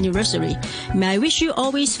 95th anniversary. May I wish you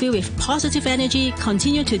always filled with positive energy,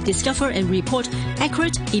 continue to discover and report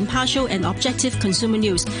accurate, impartial and objective consumer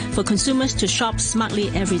news for consumers to shop smartly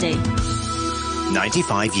every day.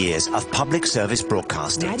 95 years of public service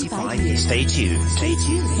broadcasting. 95 years. Stay tuned. Stay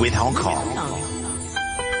tuned with Hong Kong.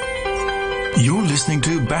 You're listening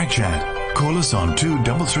to Backchat. Call us on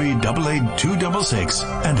 233 88 266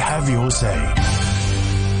 and have your say.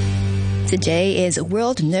 Today is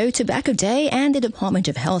World No Tobacco Day, and the Department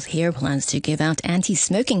of Health here plans to give out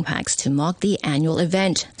anti-smoking packs to mark the annual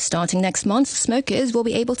event. Starting next month, smokers will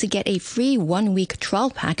be able to get a free 1-week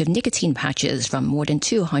trial pack of nicotine patches from more than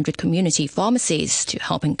 200 community pharmacies to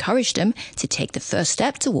help encourage them to take the first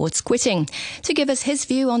step towards quitting. To give us his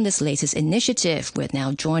view on this latest initiative, we're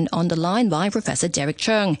now joined on the line by Professor Derek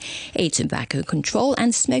Cheung, a tobacco control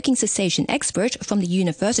and smoking cessation expert from the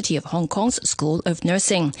University of Hong Kong's School of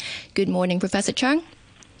Nursing. Good morning, Professor Cheung.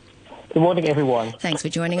 Good morning, everyone. Thanks for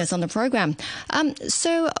joining us on the program.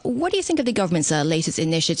 So what do you think of the government's latest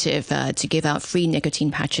initiative to give out free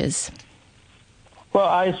nicotine patches? Well,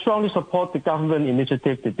 I strongly support the government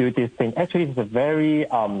initiative to do this thing. Actually, it's a very,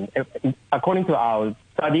 according to our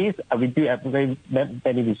studies, we do have very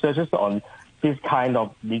many researches on this kind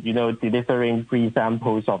of, delivering free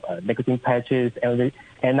samples of nicotine patches, and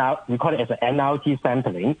now we call it as an NRT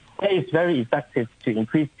sampling. That is very effective to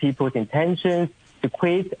increase people's intentions to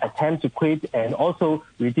quit, attempt to quit, and also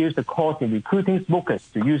reduce the cost in recruiting smokers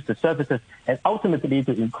to use the services, and ultimately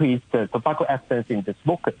to increase the tobacco abstinence in the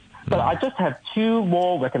smokers. But I just have two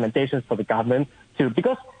more recommendations for the government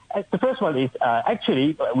because the first one is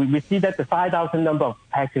actually we see that the 5,000 number of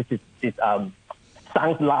patches is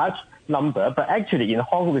sounds large number, but actually in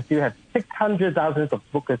Hong Kong we still have 600,000 of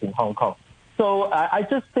smokers in Hong Kong. So I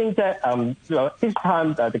just think that this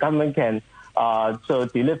time the government can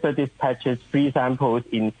deliver these patches, free samples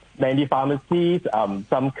in many pharmacies,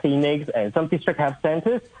 some clinics, and some district health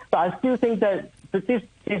centers. But I still think that this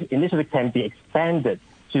initiative can be expanded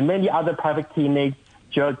to many other private clinics,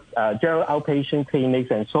 general outpatient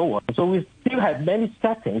clinics, and so on. So we still have many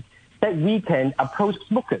settings that we can approach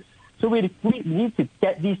smokers. So we need to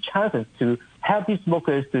get these chances to help these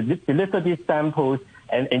smokers to deliver these samples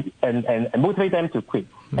and motivate them to quit.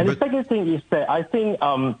 And the second thing is that I think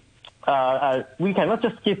we cannot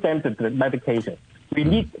just give them the medication.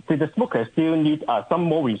 The smokers still need some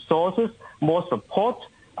more resources, more support.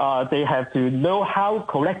 They have to know how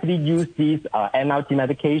correctly use these NRT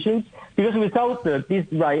medications, because without these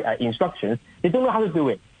right instructions, they don't know how to do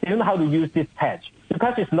it. They don't know how to use this patch. The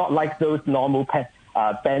patch is not like those normal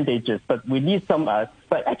bandages, but we need some.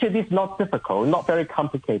 But actually, it's not difficult, not very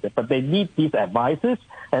complicated. But they need these advices,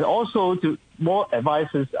 and also more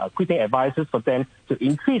advices, quitting advices for them to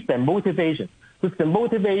increase their motivation. With the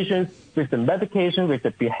motivations, with the medication, with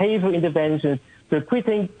the behavioral interventions, the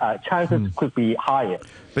quitting chances could be higher.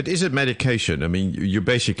 But is it medication? I mean, you're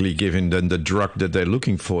basically giving them the drug that they're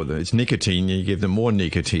looking for. It's nicotine. You give them more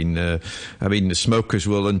nicotine. I mean, the smokers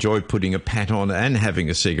will enjoy putting a pad on and having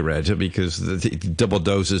a cigarette because it double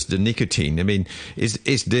doses the nicotine. I mean,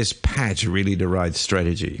 is this patch really the right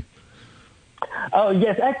strategy? Oh,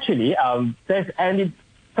 yes, actually,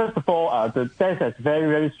 first of all, there's very,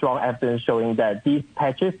 very strong evidence showing that these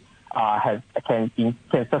patches can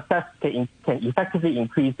effectively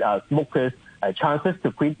increase smokers' chances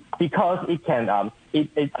to quit, because it can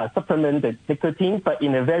supplement the nicotine, but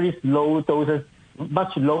in a very slow doses,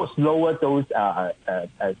 much slower dose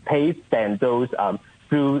pace than those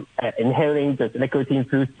through inhaling the nicotine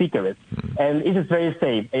through cigarettes. And it is very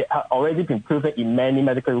safe. It has already been proven in many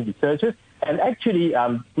medical researches. And actually,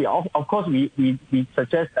 we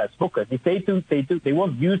suggest that smokers, if they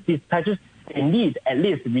want to use these patches, they need at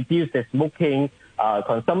least reduce their smoking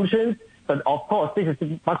consumption. But of course, this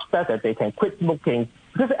is much better. They can quit smoking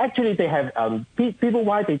because actually they have people.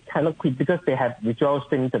 Why they cannot quit? Because they have withdrawal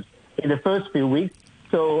symptoms in the first few weeks.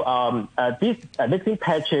 So these nicotine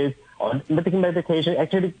patches or nicotine medication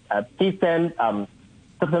actually give them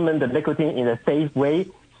supplement the nicotine in a safe way,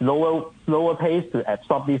 slower pace to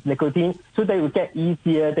absorb this nicotine, so they will get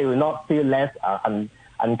easier. They will not feel less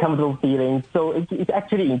uncomfortable feelings. So it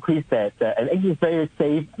actually increased that, and it is very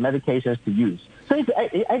safe medications to use. So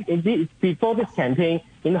it's before this campaign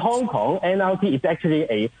in Hong Kong, NRT is actually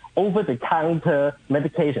a over-the-counter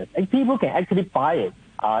medication, and people can actually buy it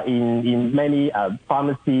in many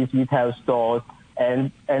pharmacies, retail stores,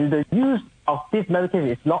 and the use of this medication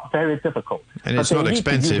is not very difficult. And it's not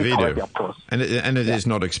expensive either. And it is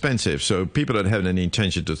not expensive. So people that have any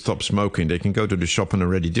intention to stop smoking, they can go to the shop and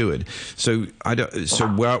already do it. So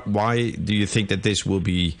why do you think that this will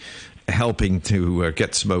be helping to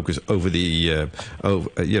get smokers over the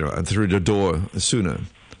through the door sooner?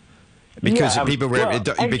 Because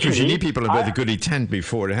because you need people with a good intent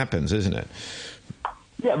before it happens, isn't it?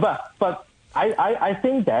 Yeah, but I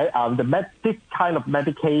think that this kind of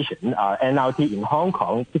medication, NLT in Hong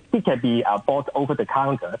Kong, it can be bought over the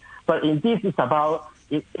counter. But in this, it's about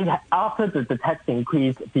after the tax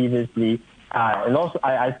increase previously, and also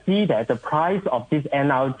I see that the price of this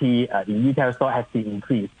NLT in retail store has been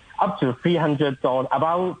increased up to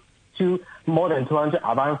 $300, more than 200,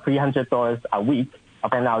 around $300 a week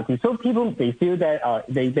of NLT. So people, they feel that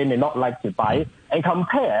they may not like to buy it. And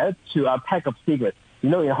compared to a pack of cigarettes,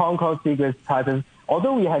 in Hong Kong, cigarettes prices,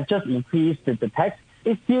 although we have just increased the tax,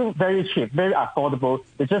 it's still very cheap, very affordable.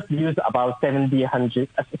 They just use about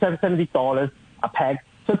 $70 a pack.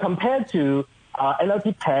 So compared to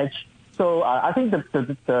NLT patch, so I think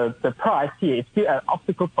the price here is still an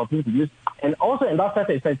obstacle for people to use. And also another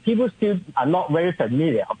factor is that people still are not very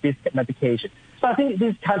familiar of this medication. So I think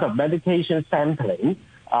this kind of medication sampling,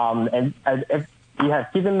 and if we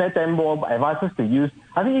have given them more advices to use,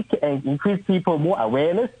 I think it can increase people more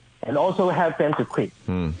awareness and also help them to quit.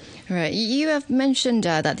 Right. You have mentioned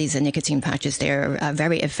that these nicotine patches, they're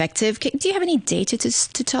very effective. Do you have any data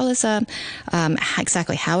to tell us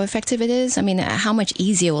exactly how effective it is? I mean, how much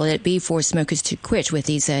easier will it be for smokers to quit with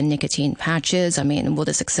these nicotine patches? I mean, will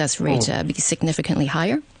the success rate be significantly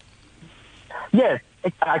higher? Yes,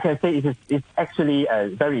 I can say it's actually a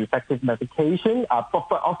very effective medication.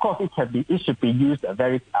 But of course, it should be used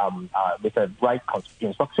with the right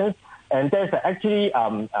instructions. And there's actually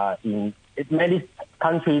in many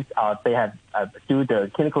countries they have do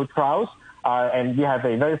the clinical trials, and we have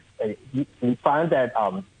we found that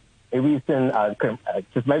a recent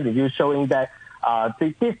review showing that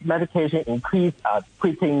this medication increased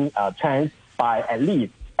quitting chance by at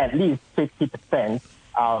least 50%.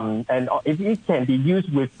 And if it can be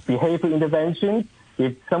used with behavioral interventions,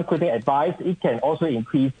 with some quitting advice, it can also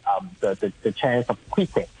increase the chance of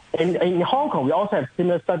quitting. In Hong Kong, we also have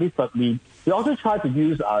similar studies, but we also try to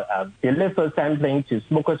use the liver sampling to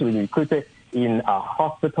smokers we recruited in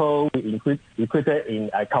hospital, we recruited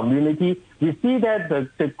in community. We see that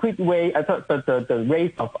the quit rate, the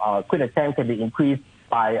rate of quit attempt can be increased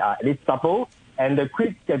by at least double, and the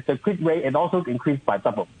quit rate is also increased by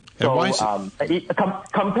double. So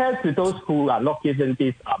compared to those who are not given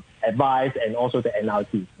this advice and also the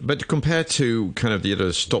NLT. But compared to kind of the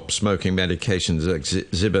other stop smoking medications like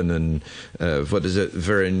Zibin and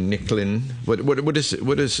Varenicline,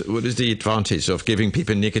 what is the advantage of giving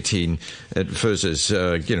people nicotine versus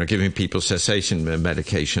giving people cessation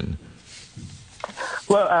medication?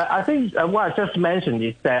 Well, I think what I just mentioned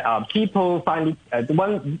is that people find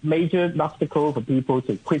one major obstacle for people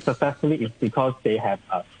to quit successfully is because they have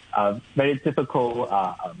very difficult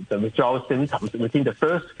the withdrawal symptoms within the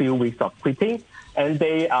first few weeks of quitting, and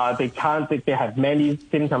they have many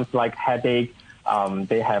symptoms like headache,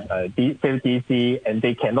 they have feel dizzy, and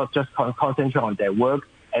they cannot just concentrate on their work,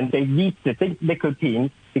 and they need the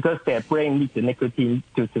nicotine because their brain needs the nicotine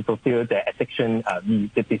to fulfill their addiction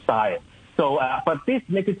the desire. So, but this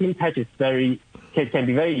nicotine patch is can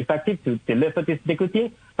be very effective to deliver this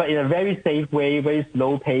nicotine, but in a very safe way, very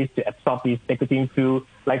slow pace to absorb this nicotine through,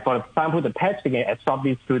 like for example, the patch, they can absorb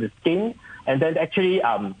this through the skin, and then actually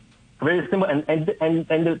very simple. And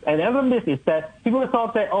the other myth is that people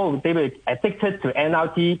thought that they were addicted to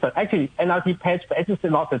NLT, but actually NLT patch, but it's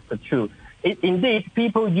not the truth. Indeed,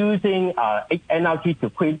 people using NLT to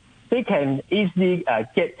quit, they can easily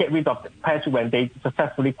get rid of the patch when they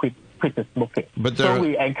successfully quit the smoking. So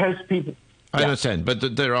we encourage people. I understand,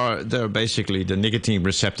 but there are basically the nicotine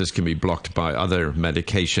receptors can be blocked by other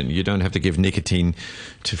medication. You don't have to give nicotine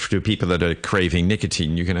to people that are craving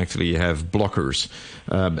nicotine. You can actually have blockers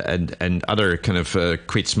and other kind of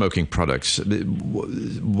quit smoking products.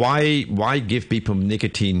 Why give people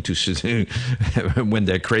nicotine to when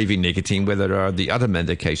they're craving nicotine, where there are the other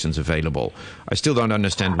medications available? I still don't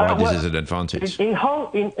understand why this is an advantage. In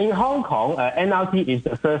Hong Kong, NLT is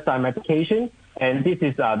the first-time medication. And this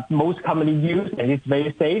is most commonly used, and it's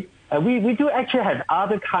very safe. We do actually have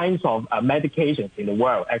other kinds of medications in the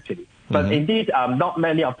world, actually. But indeed, not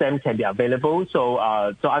many of them can be available. So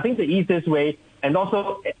I think the easiest way, and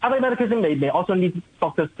also other medications may also need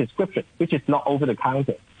doctor's prescription, which is not over the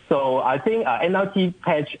counter. So I think NLT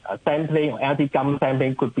patch sampling or NLT gum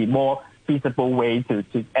sampling could be more feasible way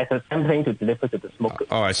as a sampling to deliver to the smoker.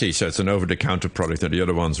 Oh, I see. So it's an over-the-counter product, and the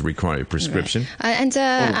other ones require a prescription. Right.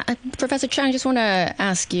 And Professor Chang, I just want to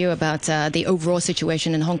ask you about the overall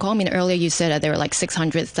situation in Hong Kong. I mean, earlier you said there were like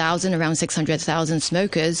around 600,000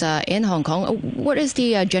 smokers in Hong Kong. What is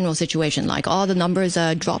the general situation like? Are the numbers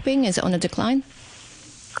dropping? Is it on a decline?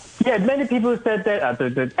 Yeah, many people said that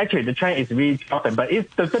actually the trend is really dropping, but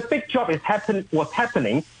the big drop was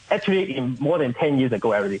happening actually in more than 10 years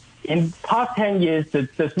ago already. In past 10 years,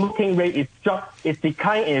 the smoking rate is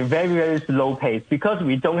declining in a very, very slow pace because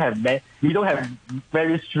we don't have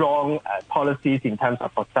very strong policies in terms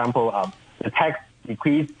of, for example, the tax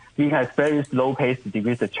decrease. We have very slow pace to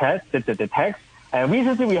decrease the tax. And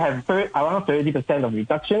recently we have around 30% of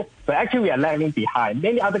reduction, but actually we are lagging behind.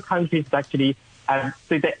 Many other countries actually, I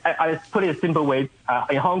put it a simple way,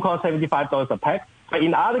 in Hong Kong, $75 a pack. But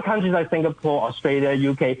in other countries like Singapore,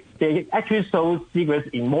 Australia, UK, they actually sold cigarettes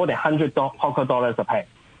in more than $100 Hong Kong dollars a pack.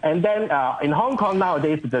 And then in Hong Kong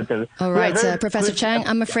nowadays, all right, Professor Chang,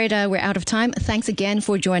 I'm afraid we're out of time. Thanks again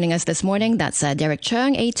for joining us this morning. That's Derek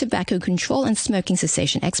Cheung, a tobacco control and smoking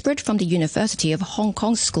cessation expert from the University of Hong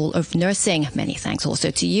Kong School of Nursing. Many thanks also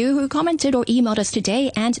to you who commented or emailed us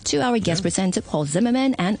today, and to our guest presenter Paul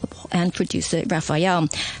Zimmerman and producer Raphael.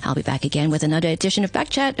 I'll be back again with another edition of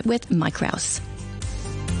Backchat with Mike Rouse.